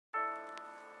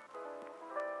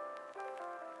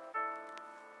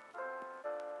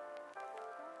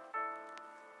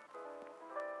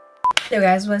Hello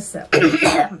guys, what's up?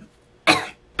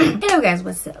 Hello guys,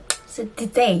 what's up? So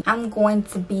today I'm going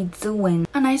to be doing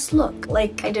a nice look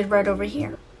like I did right over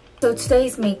here. So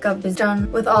today's makeup is done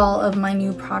with all of my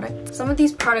new products. Some of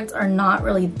these products are not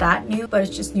really that new, but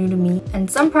it's just new to me.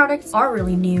 And some products are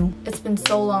really new. It's been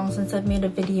so long since I've made a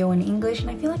video in English, and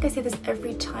I feel like I say this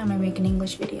every time I make an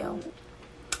English video.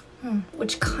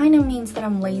 Which kind of means that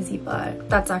I'm lazy, but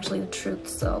that's actually the truth,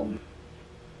 so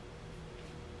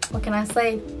what can I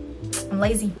say? I'm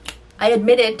lazy. I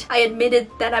admit it. I admitted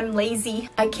that I'm lazy.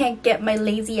 I can't get my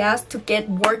lazy ass to get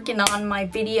working on my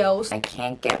videos. I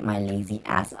can't get my lazy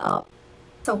ass up.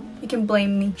 So you can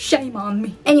blame me. Shame on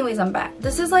me. Anyways, I'm back.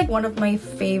 This is like one of my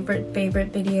favorite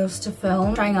videos to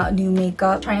film. Trying out new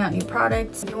makeup, trying out new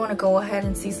products. If you want to go ahead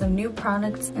and see some new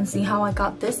products and see how I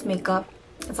got this makeup,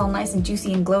 it's all nice and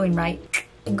juicy and glowing, right?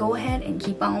 Then go ahead and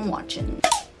keep on watching.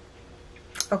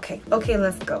 Okay,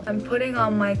 let's go. I'm putting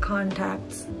on my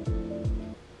contacts.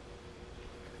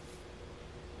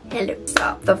 Hello.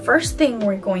 So the first thing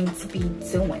we're going to be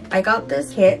doing, I got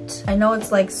this kit. I know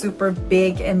it's like super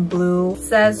big and blue. It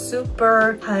says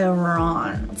super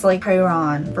hyalon. It's like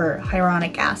hyalon for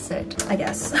hyaluronic acid, I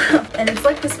guess. And it's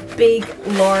like this big,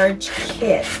 large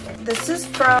kit. This is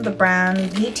from the brand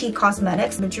VT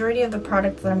Cosmetics. The majority of the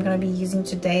products that I'm going to be using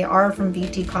today are from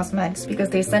VT Cosmetics because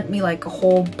they sent me like a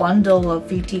whole bundle of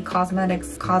VT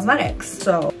Cosmetics cosmetics.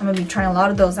 So I'm going to be trying a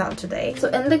lot of those out today. So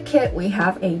in the kit, we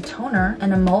have a toner,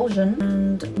 an emulsion,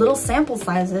 and little sample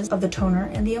sizes of the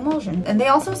toner and the emulsion. And they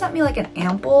also sent me like an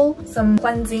ampoule, some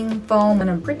cleansing foam, and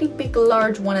a pretty big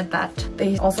large one at that.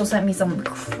 They also sent me some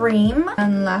cream,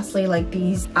 and lastly like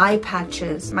these eye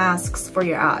patches, masks for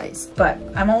your eyes. But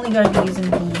I'm only going to be using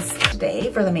these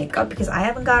today for the makeup because I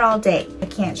haven't got all day. I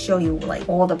can't show you like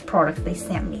all the products they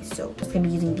sent me, so I'm just going to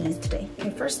be using these today. Okay,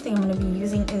 first thing I'm going to be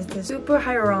using is the Super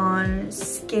Hyalon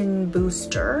Skin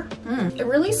Booster. It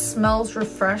really smells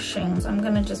refreshing, so I'm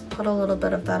going to just put a little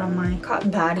bit of that on my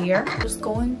cotton pad here. I'm just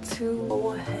going to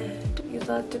go ahead and use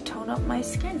that to tone up my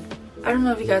skin. I don't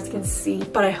know if you guys can see,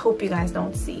 but I hope you guys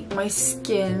don't see. My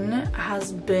skin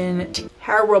has been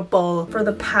terrible for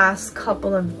the past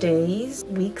couple of days,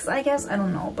 weeks, I guess. I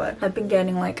don't know, but I've been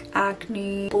getting like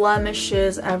acne,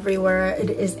 blemishes everywhere. It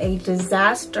is a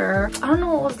disaster. I don't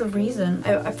know what was the reason.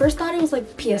 I first thought it was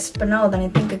like PS, but no, then I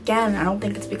think again, I don't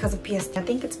think it's because of PS. I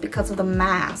think it's because of the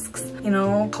masks. You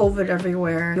know, COVID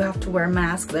everywhere. You have to wear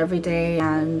masks every day,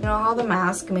 and you know how the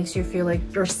mask makes you feel like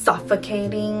you're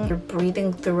suffocating. You're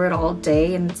breathing through it all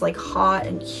day, and it's like hot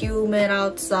and humid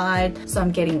outside, so I'm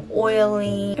getting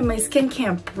oily and my skin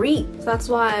can't breathe. So that's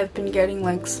why I've been getting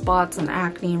like spots and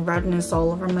acne and redness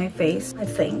all over my face, I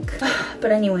think.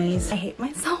 But anyways, I hate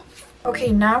myself.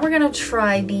 Okay, now we're gonna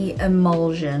try the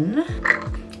emulsion.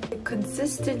 The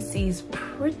consistency is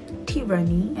pretty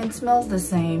runny and smells the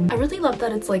same. I really love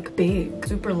that it's like big,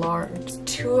 super large. It's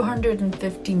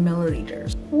 250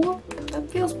 milliliters. Whoop. That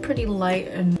feels pretty light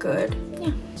and good.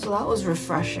 Yeah, so that was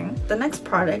refreshing. The next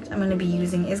product I'm going to be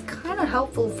using is kind of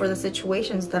helpful for the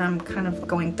situations that I'm kind of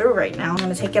going through right now. I'm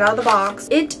going to take it out of the box.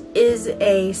 It is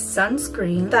a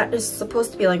sunscreen that is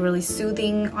supposed to be like really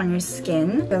soothing on your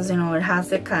skin because, you know, it has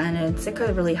cica in it.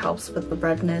 Cica really helps with the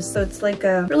redness. So it's like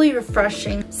a really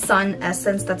refreshing sun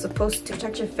essence that's supposed to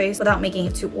protect your face without making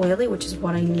it too oily, which is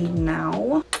what I need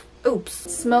now. Oops. It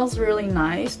smells really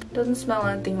nice. Doesn't smell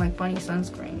anything like bunny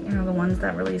sunscreen. You know, the ones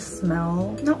that really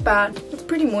smell. Not bad. It's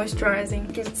pretty moisturizing.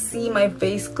 You can see my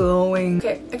face glowing.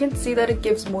 Okay, I can see that it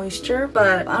gives moisture,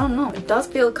 but I don't know. It does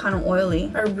feel kind of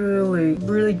oily. I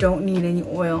really don't need any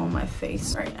oil on my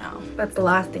face right now. That's the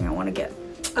last thing I want to get.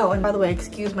 Oh, and by the way,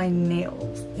 excuse my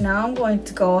nails. Now I'm going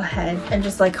to go ahead and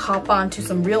just like hop on to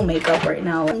some real makeup right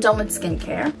now. I'm done with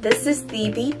skincare. This is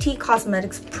the VT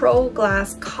Cosmetics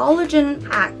proglass Collagen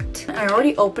Pact. I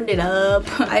already opened it up.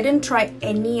 I didn't try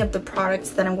any of the products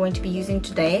that I'm going to be using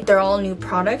today. They're all new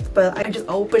products, but I just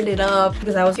opened it up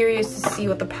because I was curious to see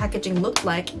what the packaging looked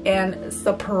like. And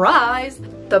surprise,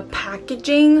 the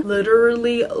packaging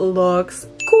literally looks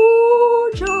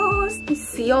gorgeous. You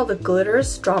see all the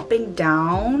glitters dropping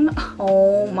down?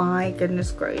 Oh my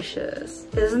goodness gracious.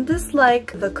 Isn't this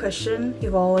like the cushion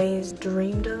you've always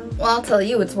dreamed of? Well, I'll tell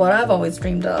you, it's what I've always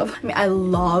dreamed of. I mean, I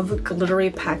love glittery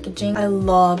packaging. I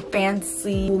love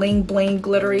fancy bling bling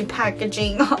glittery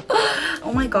packaging.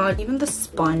 Oh my god, even the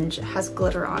sponge has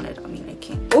glitter on it. I mean, I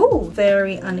can't. Oh,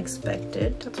 very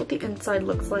unexpected. That's what the inside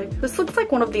looks like. This looks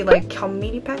like one of the like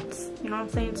mini packs, you know what I'm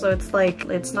saying? So it's like,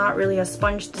 it's not really a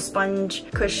sponge to sponge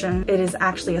cushion. It is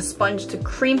actually a sponge to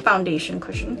cream foundation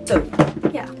cushion. So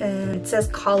yeah, and it says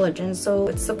collagen, so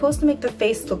it's supposed to make the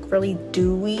face look really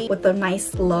dewy with a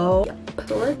nice glow.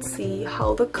 So let's see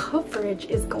how the coverage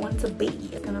is going to be.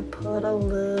 I'm gonna put a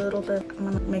little bit, I'm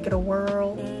gonna make it a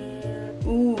whirl.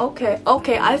 Ooh, okay,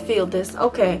 I feel this.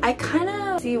 Okay, I kind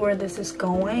of see where this is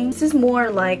going. This is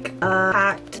more like a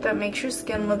pact that makes your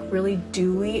skin look really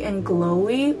dewy and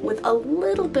glowy with a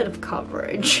little bit of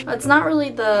coverage. It's not really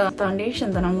the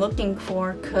foundation that I'm looking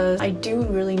for because I do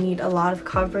really need a lot of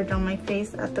coverage on my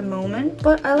face at the moment.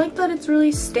 But I like that it's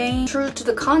really staying true to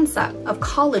the concept of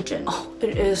collagen. Oh,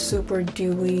 it is super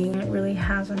dewy. It really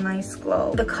has a nice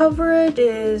glow. The coverage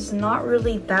is not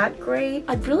really that great.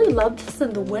 I'd really love this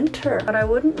in the winter, but I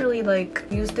wouldn't really like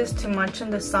use this too much in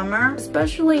the summer,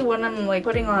 especially when I'm like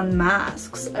putting on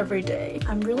masks every day.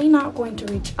 I'm really not going to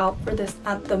reach out for this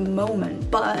at the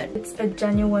moment, but it's a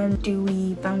genuine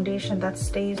dewy foundation that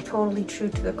stays totally true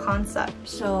to the concept.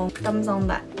 So thumbs on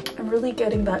that. I'm really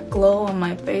getting that glow on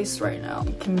my face right now.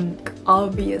 You can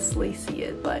obviously see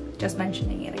it, but just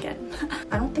mentioning it again.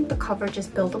 I don't think the coverage is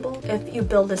buildable. If you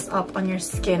build this up on your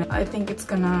skin, I think it's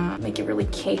gonna make it really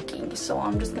cakey. So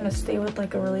I'm just gonna stay with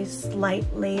like a really light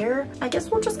layer. I guess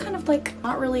we'll just kind of like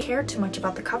not really care too much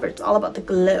about the coverage. It's all about the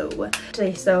glow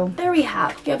today. So there we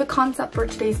have. If you have a concept for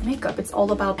today's makeup, it's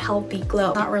all about healthy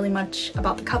glow, not really much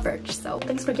about the coverage. So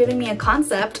thanks for giving me a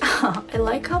concept. I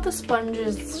like how the sponge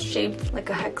is shaped like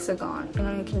a hexagon. You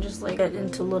know, you can just like get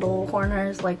into little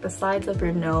corners like the sides of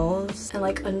your nose and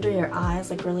like under your eyes,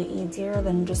 like really easier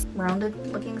than just rounded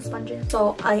looking sponges.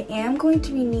 So I am going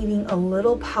to be needing a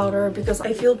little powder because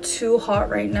I feel too hot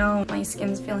right now. My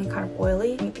skin's feeling kind of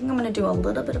oily. I think I'm gonna do a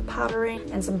little bit of powdering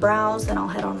and some brows, then I'll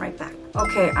head on right back.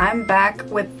 Okay, I'm back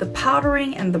with the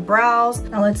powdering and the brows.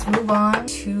 Now let's move on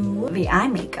to the eye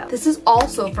makeup. This is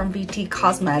also from VT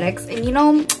Cosmetics, and you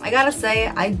know, I gotta say,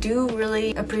 I do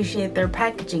really appreciate their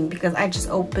packaging because I just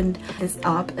opened this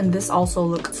up and this also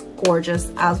looks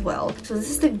gorgeous as well. So this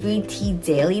is the VT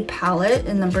Daily Palette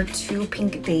in number 2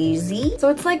 Pink Daisy. So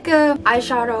it's like a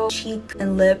eyeshadow, cheek,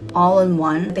 and lip all in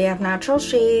one. They have natural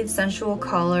shades, sensual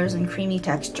colors, and creamy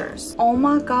textures. Oh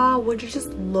my god, would you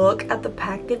just look at the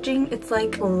packaging? It's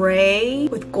like gray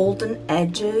with golden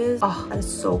edges. Oh, that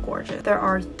is so gorgeous. There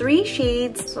are 3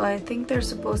 shades, so I think they're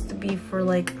supposed to be for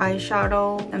like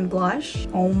eyeshadow and blush.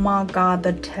 Oh my god,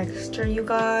 the texture, you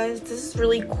guys. This is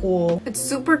really cool. It's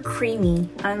super creamy.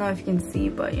 I don't know if you can see,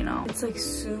 but you know, it's like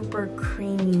super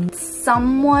creamy. It's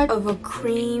somewhat of a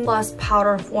cream plus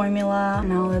powder formula.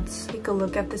 Now let's take a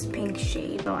look at this pink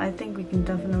shade. So I think we can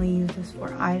definitely use this for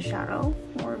eyeshadow,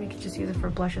 or we could just use it for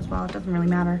blush as well. It doesn't really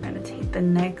matter. I'm gonna take the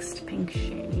next pink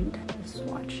shade. Let's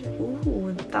swatch it.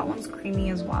 Ooh, that one's creamy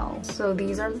as well. So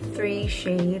these are the 3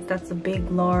 shades. That's a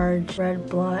big, large red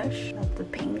blush. That's the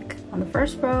pink on the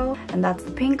first row, and that's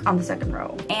the pink on the second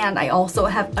row. And I also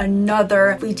have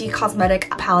another VT Cosmetic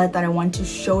palette that I want to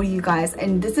show you guys,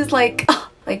 and this is like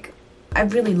I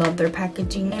really love their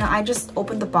packaging. You know, I just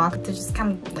opened the box to just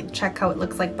kind of like check how it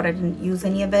looks like, but I didn't use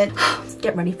any of it. Let's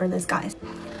get ready for this, guys.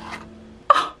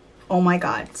 Oh my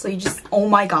god. So you just, oh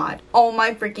my god. Oh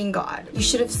my freaking god. You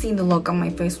should have seen the look on my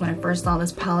face when I first saw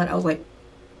this palette. I was like,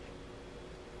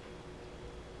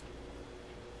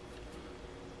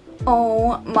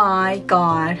 oh my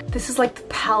god. This is like the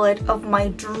palette of my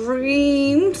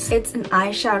dreams. It's an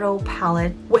eyeshadow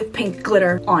palette with pink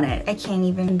glitter on it. I can't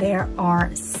even. There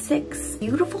are 6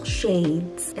 beautiful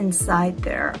shades inside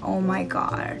there. Oh my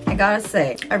god. I gotta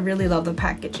say, I really love the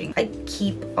packaging. I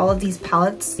keep all of these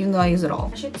palettes even though I use it all.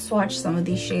 I should swatch some of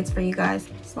these shades for you guys.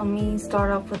 So let me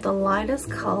start off with the lightest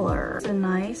color. It's a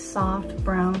nice soft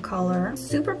brown color.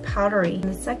 Super powdery. And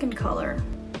the second color,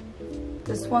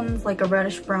 this one's like a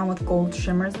reddish brown with gold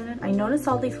shimmers in it. I noticed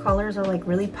all these colors are like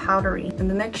really powdery. And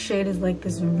the next shade is like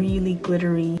this really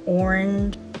glittery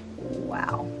orange.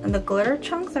 Wow. And the glitter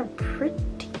chunks are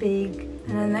pretty big.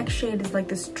 And the next shade is like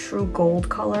this true gold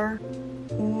color.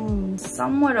 Ooh,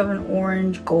 somewhat of an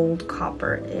orange gold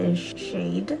copper-ish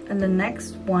shade. And the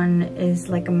next one is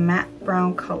like a matte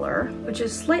brown color, which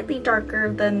is slightly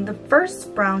darker than the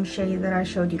first brown shade that I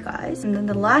showed you guys. And then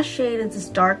the last shade is this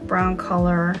dark brown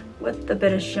color with a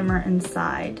bit of shimmer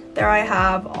inside. There I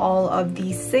have all of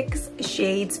these 6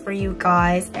 shades for you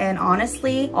guys, and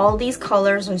honestly, all these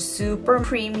colors are super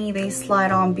creamy. They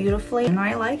slide on beautifully and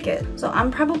I like it. So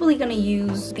I'm probably gonna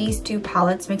use these 2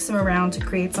 palettes, mix them around to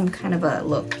create some kind of a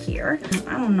look here.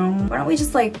 I don't know, why don't we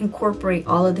just like incorporate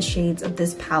all of the shades of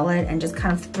this palette and just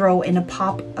kind of throw in a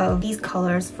pop of these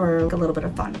colors for like a little bit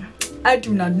of fun. I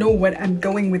do not know what I'm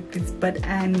going with this, but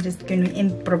I'm just gonna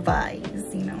improvise,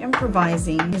 you know.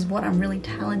 Improvising is what I'm really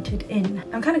talented in.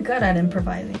 I'm kind of good at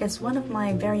improvising. It's one of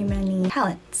my very many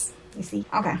talents, you see.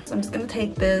 Okay, so I'm just gonna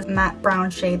take this matte brown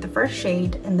shade, the first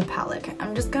shade in the palette. Okay,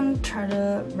 I'm just gonna try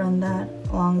to run that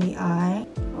along the eye.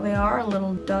 They are a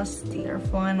little dusty. They're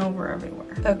flying over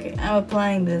everywhere. Okay, I'm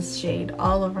applying this shade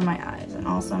all over my eyes, and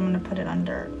also I'm gonna put it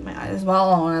under my eyes as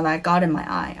well, and that got in my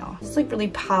eye. Oh, it's like really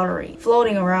powdery,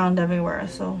 floating around everywhere,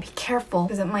 so be careful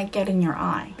because it might get in your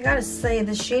eye. I gotta say,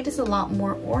 the shade is a lot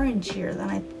more orangier than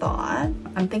I thought.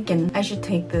 I'm thinking I should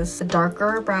take this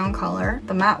darker brown color,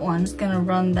 the matte one, just gonna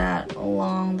run that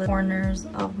along the corners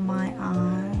of my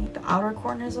eye, the outer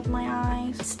corners of my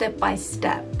eyes, step by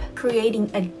step,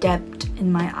 creating a depth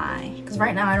in my eye, because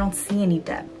right now I don't see any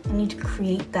depth. I need to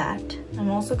create that. I'm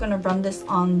also gonna run this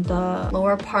on the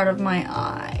lower part of my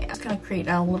eye. I'm just gonna create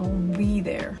a little V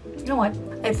there. You know what?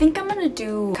 I think I'm gonna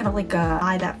do kind of like a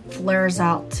eye that flares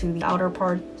out to the outer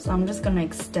part. So I'm just gonna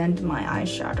extend my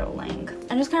eyeshadow length.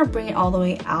 I'm just gonna bring it all the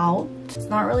way out. It's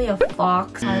not really a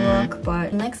fox eye look,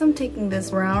 but next I'm taking this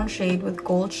brown shade with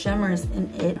gold shimmers in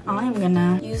it. I'm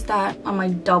gonna use that on my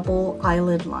double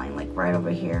eyelid line, like right over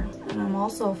here. And I'm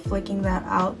also flicking that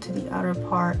out to the outer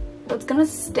part. So it's gonna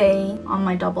stay on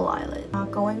my double eyelid.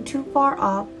 Not going too far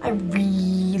up. I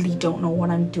really don't know what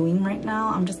I'm doing right now.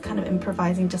 I'm just kind of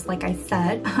improvising, just like I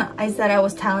said. I said I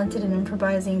was talented in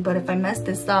improvising, but if I mess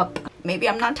this up, maybe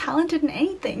I'm not talented in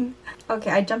anything.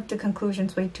 Okay, I jumped to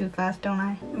conclusions way too fast, don't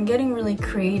I? I'm getting really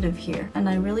creative here, and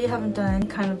I really haven't done any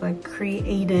kind of like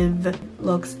creative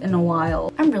looks in a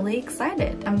while. I'm really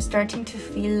excited. I'm starting to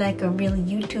feel like a real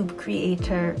YouTube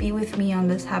creator. Be with me on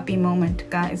this happy moment,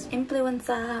 guys.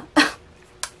 Influencer.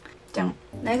 Don't.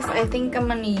 Next, I think I'm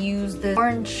gonna use this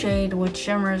orange shade with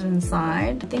shimmers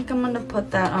inside. I think I'm gonna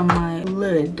put that on my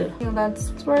lid. You know, that's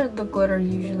where the glitter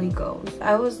usually goes.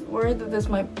 I was worried that this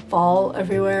might fall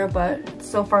everywhere, but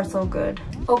so far so good.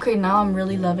 Okay, now I'm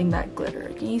really loving that glitter.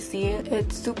 Can you see it?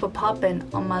 It's super poppin'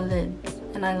 on my lids,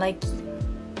 and I like it.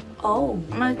 Oh,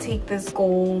 I'm gonna take this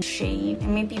gold shade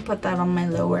and maybe put that on my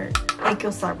lower. Like,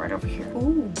 you'll start right over here.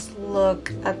 Ooh, just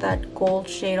look at that gold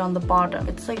shade on the bottom.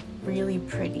 It's like really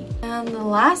pretty. And the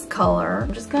last color,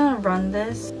 I'm just gonna run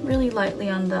this really lightly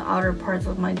on the outer parts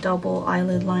of my double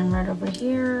eyelid line right over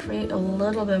here. Create a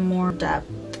little bit more depth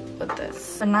with this.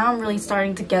 So now I'm really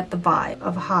starting to get the vibe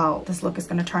of how this look is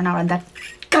gonna turn out, and that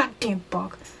goddamn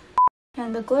bug.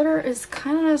 And the glitter is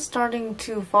kind of starting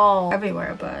to fall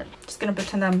everywhere, but I'm just gonna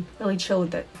pretend I'm really chill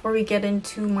with it. Before we get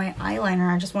into my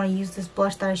eyeliner, I just want to use this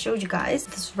blush that I showed you guys,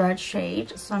 this red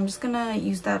shade. So I'm just gonna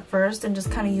use that first and just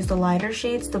kind of use the lighter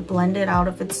shades to blend it out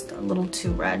if it's a little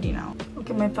too red, you know.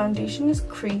 Okay, my foundation is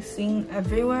creasing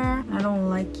everywhere. I don't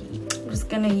like it. I'm just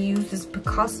gonna use this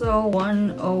Picasso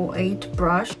 108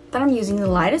 brush. Then I'm using the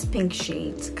lightest pink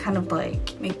shade to kind of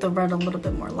like make the red a little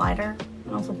bit more lighter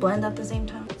and also blend at the same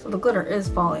time. So the glitter is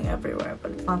falling everywhere,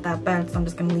 but it's not that bad, so I'm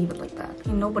just gonna leave it like that.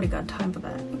 Ain't nobody got time for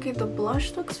that. Okay, the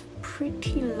blush looks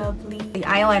pretty lovely. The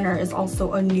eyeliner is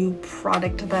also a new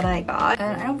product that I got,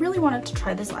 and I really wanted to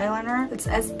try this eyeliner. It's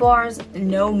Esbar's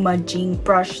No Mudging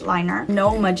Brush Liner.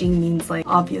 No mudging means like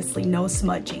obviously no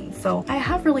smudging, so I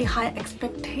have really high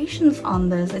expectations on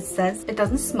this. It says it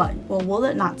doesn't smudge. Well, will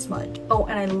it not smudge? Oh,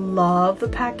 and I love the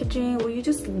packaging. Will you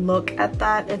just look at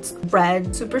that? It's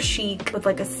red, super chic, with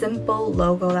like a simple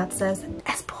logo that says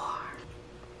Esbar.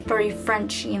 Very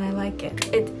Frenchy, and I like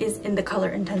it. It is in the color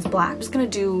Intense Black. I'm just gonna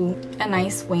do a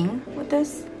nice wing with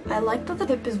this. I like that the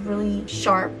tip is really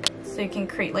sharp, so you can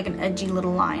create like an edgy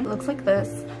little line. It looks like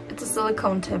this. It's a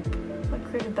silicone tip. I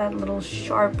created that little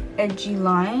sharp, edgy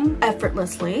line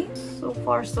effortlessly. So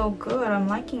far, so good. I'm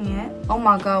liking it. Oh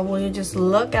my god, will you just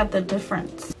look at the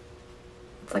difference?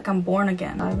 It's like I'm born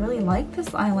again. I really like this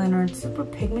eyeliner. It's super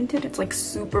pigmented. It's like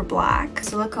super black.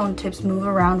 Silicone tips move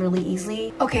around really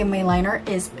easily. Okay, my liner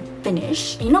is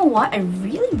finished. You know what? I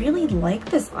really like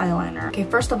this eyeliner. Okay,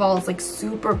 first of all, it's like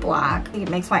super black. It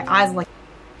makes my eyes like...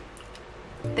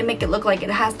 They make it look like it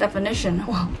has definition.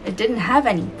 Well, it didn't have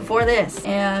any before this.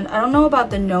 And I don't know about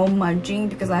the no mudging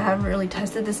because I haven't really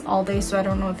tested this all day, so I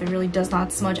don't know if it really does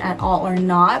not smudge at all or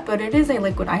not, but it is a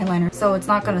liquid eyeliner, so it's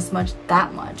not gonna smudge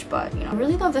that much. But you know, I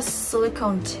really love this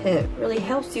silicone tip. It really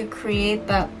helps you create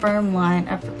that firm line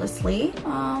effortlessly.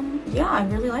 Yeah, I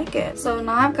really like it. So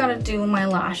now I've got to do my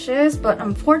lashes, but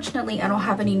unfortunately I don't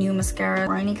have any new mascara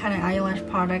or any kind of eyelash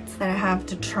products that I have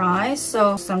to try,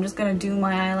 so I'm just gonna do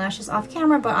my eyelashes off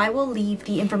camera, but I will leave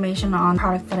the information on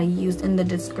products that I used in the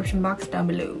description box down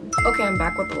below. Okay, I'm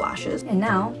back with the lashes, and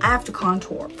now I have to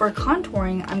contour. For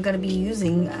contouring, I'm gonna be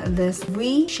using this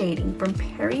V shading from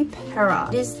Peripera.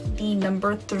 It is the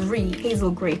number 3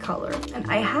 hazel gray color, and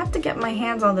I have to get my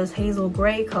hands on this hazel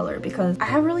gray color because I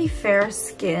have really fair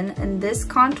skin, and this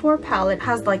contour palette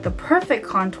has like the perfect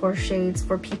contour shades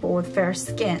for people with fair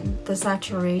skin. The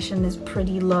saturation is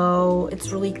pretty low.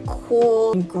 It's really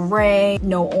cool and gray,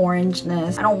 no orangeness.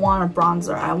 honest, I don't want a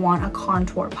bronzer. I want a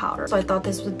contour powder. So I thought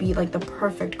this would be like the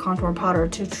perfect contour powder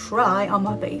to try on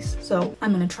my face. So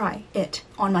I'm gonna try it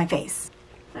on my face.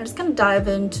 I'm just gonna dive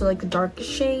into like the darkest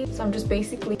shade. So I'm just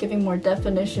basically giving more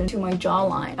definition to my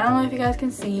jawline. I don't know if you guys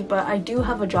can see, but I do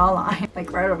have a jawline,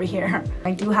 like right over here.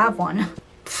 I do have one.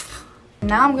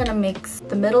 Now I'm gonna mix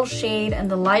the middle shade and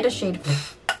the lightest shade.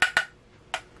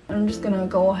 I'm just gonna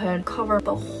go ahead and cover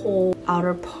the whole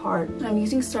outer part. And I'm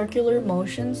using circular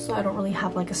motions, so I don't really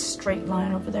have like a straight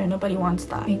line over there. Nobody wants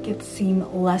that. Make it seem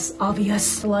less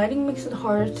obvious. The lighting makes it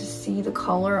harder to see the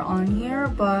color on here,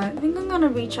 but I think I'm gonna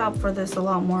reach out for this a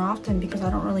lot more often because I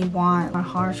don't really want a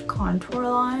harsh contour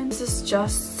line. This is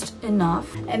just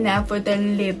enough. And now for the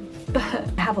lip. I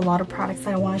have a lot of products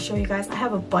that I want to show you guys. I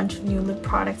have a bunch of new lip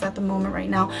products at the moment right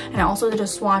now, and I also did a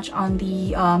swatch on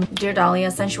the Dear Dahlia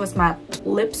Sensuous Matte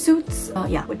Lip Suits,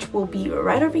 which will be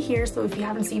right over here. So if you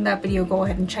haven't seen that video, go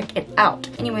ahead and check it out.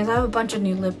 Anyways, I have a bunch of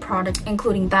new lip products,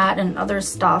 including that and other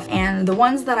stuff, and the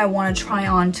ones that I want to try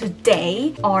on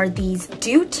today are these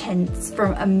dew tints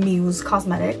from AMUSE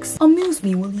Cosmetics. Amuse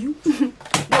me, will you?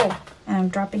 No, and I'm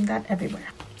dropping that everywhere.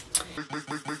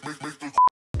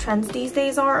 Trends these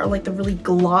days are like the really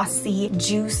glossy,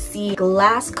 juicy,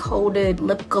 glass-coated,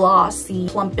 lip glossy,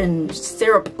 plump-in,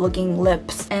 syrup-looking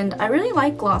lips. And I really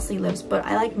like glossy lips, but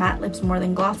I like matte lips more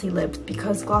than glossy lips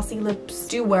because glossy lips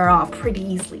do wear off pretty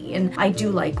easily. And I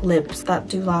do like lips that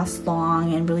do last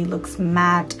long and really looks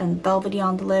matte and velvety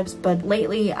on the lips. But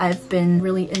lately, I've been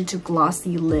really into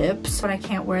glossy lips, but I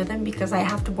can't wear them because I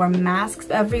have to wear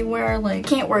masks everywhere. Like,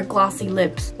 can't wear glossy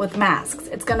lips with masks.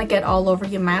 It's gonna get all over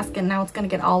your mask, and now it's gonna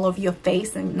get all over your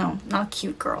face, and no, not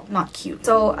cute, girl, not cute.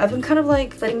 So I've been kind of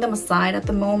like setting them aside at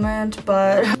the moment,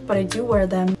 but I do wear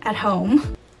them at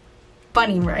home.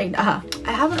 Funny, right? I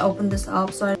haven't opened this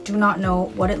up, so I do not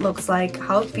know what it looks like,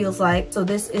 how it feels like. So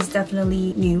this is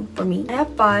definitely new for me. I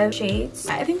have 5 shades.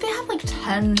 I think they have like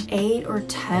 10, 8 or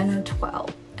 10 or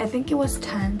 12. I think it was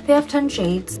 10. They have 10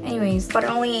 shades. Anyways, but I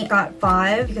only got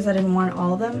 5 because I didn't want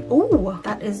all of them. Ooh,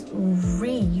 that is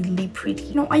really pretty.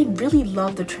 You know, I really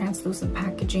love the translucent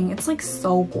packaging. It's like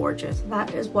so gorgeous.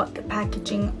 That is what the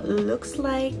packaging looks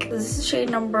like. This is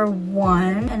shade number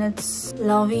 1, and it's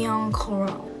La Vie en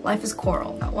Coral. Life is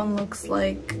Coral. That one looks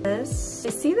like this.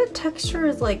 I see the texture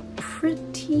is like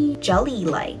pretty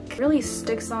jelly-like. Really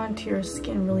sticks onto your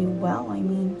skin really well. I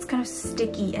mean, it's kind of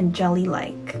sticky and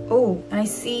jelly-like. Oh, and I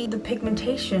see the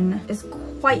pigmentation is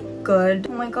quite good.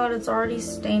 Oh my god, it's already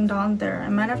stained on there. I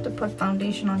might have to put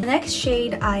foundation on. The next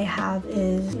shade I have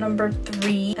is number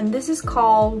 3, and this is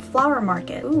called Flower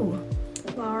Market. Ooh.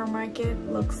 Flower Market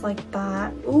looks like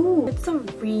that. Ooh, it's a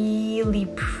really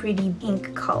pretty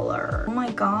pink color. Oh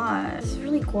my god, it's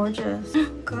really gorgeous.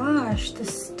 Gosh, the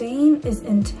stain is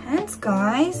intense,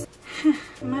 guys.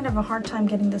 I might have a hard time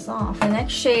getting this off. The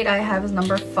next shade I have is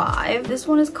number 5. This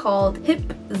one is called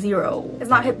Hip Zero. It's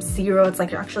not Hip Zero, it's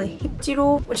like actually Hip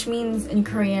Zero, which means in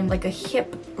Korean like a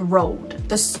hip road.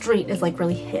 The street is like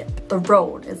really hip. The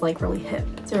road is like really hip.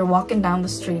 So you're walking down the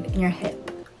street and you're hip.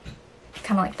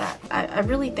 Kind of like that. I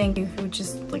really think if you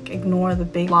just like ignore the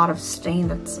big lot of stain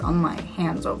that's on my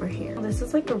hands over here. This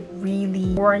is like a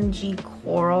really orangey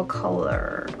coral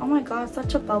color. Oh my god,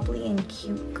 such a bubbly and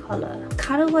cute color.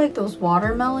 Kind of like those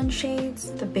watermelon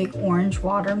shades, the big orange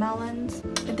watermelons.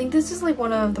 I think this is like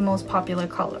one of the most popular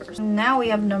colors. Now we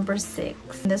have number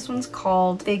 6. This one's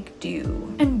called Fig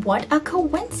Dew. And what a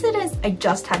coincidence! I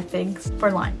just had figs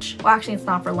for lunch. Well, actually it's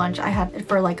not for lunch. I had it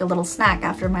for like a little snack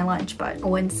after my lunch, but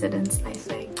coincidence, I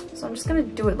say. So I'm just gonna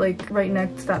do it like right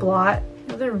next to that blot.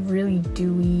 They're really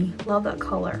dewy. Love that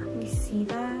color. You see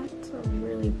that? It's a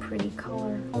really pretty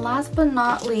color. Last but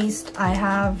not least, I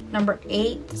have number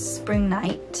 8, Spring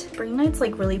Night. Spring Night's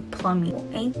like really plummy.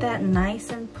 Ain't that nice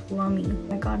and plummy?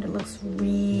 Oh my god, it looks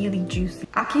really juicy.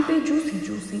 I keep it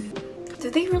juicy. Do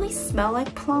they really smell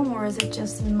like plum, or is it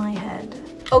just in my head?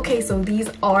 Okay, so these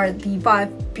are the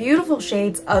 5 beautiful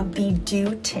shades of the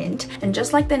dew tint, and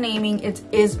just like the naming, it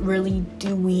is really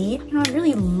dewy. You know, I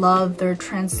really love their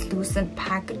translucent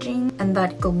packaging and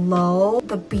that glow,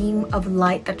 the beam of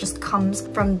light that just comes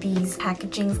from these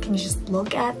packagings. Can you just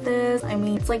look at this? I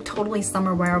mean, it's like totally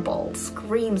summer wearable. It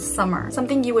screams summer.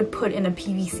 Something you would put in a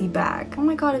PVC bag. Oh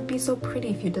my god, it'd be so pretty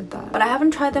if you did that. But I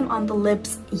haven't tried them on the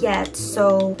lips yet,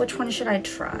 so which one should I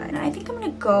try? And I think I'm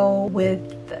gonna go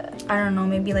with I don't know,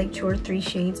 maybe like 2 or 3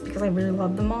 shades because I really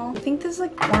love them all. I think this is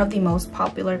like one of the most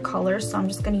popular colors, so I'm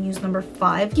just gonna use number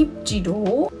 5, Hip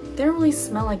Zero. They don't really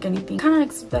smell like anything. Kind of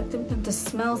expected them to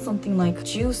smell something like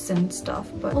juice and stuff,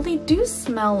 but well, they do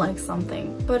smell like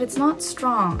something, but it's not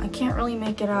strong. I can't really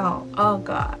make it out. Oh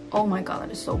god. Oh my god,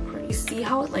 that is so pretty. You see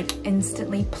how it like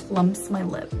instantly plumps my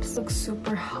lips? Looks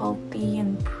super healthy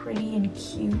and pretty and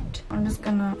cute. I'm just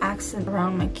gonna accent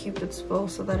around my cupid's bow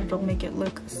so that it'll make it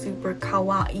look super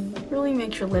kawaii. Really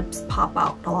makes your lips pop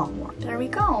out a lot more. There we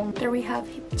go. There we have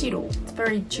hipjiro. It's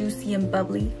very juicy and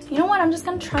bubbly. You know what? I'm just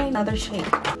gonna try another shade.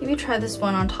 Maybe try this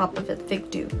one on top of it, Thick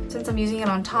Dew. Since I'm using it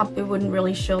on top, it wouldn't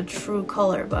really show true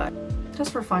color, but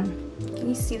just for fun. Can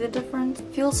you see the difference?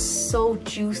 It feels so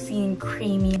juicy and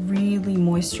creamy, really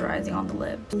moisturizing on the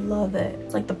lip. Love it.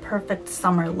 It's like the perfect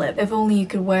summer lip. If only you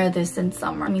could wear this in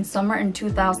summer. I mean, summer in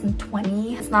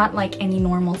 2020, it's not like any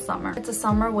normal summer. It's a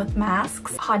summer with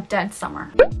masks, hot dead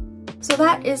summer. So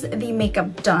that is the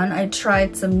makeup done. I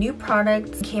tried some new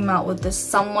products, came out with this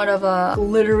somewhat of a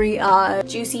glittery eye,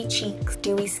 juicy cheeks,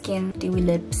 dewy skin, dewy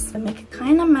lips. The makeup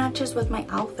kind of matches with my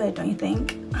outfit, don't you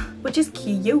think? Which is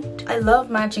cute. I love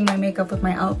matching my makeup with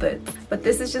my outfit, but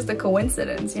this is just a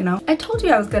coincidence, you know? I told you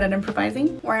I was good at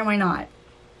improvising. Why am I not?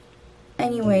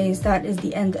 Anyways, that is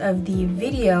the end of the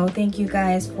video. Thank you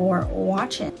guys for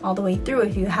watching all the way through.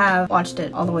 If you have watched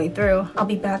it all the way through, I'll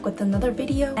be back with another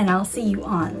video and I'll see you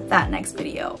on that next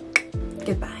video.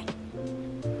 Goodbye.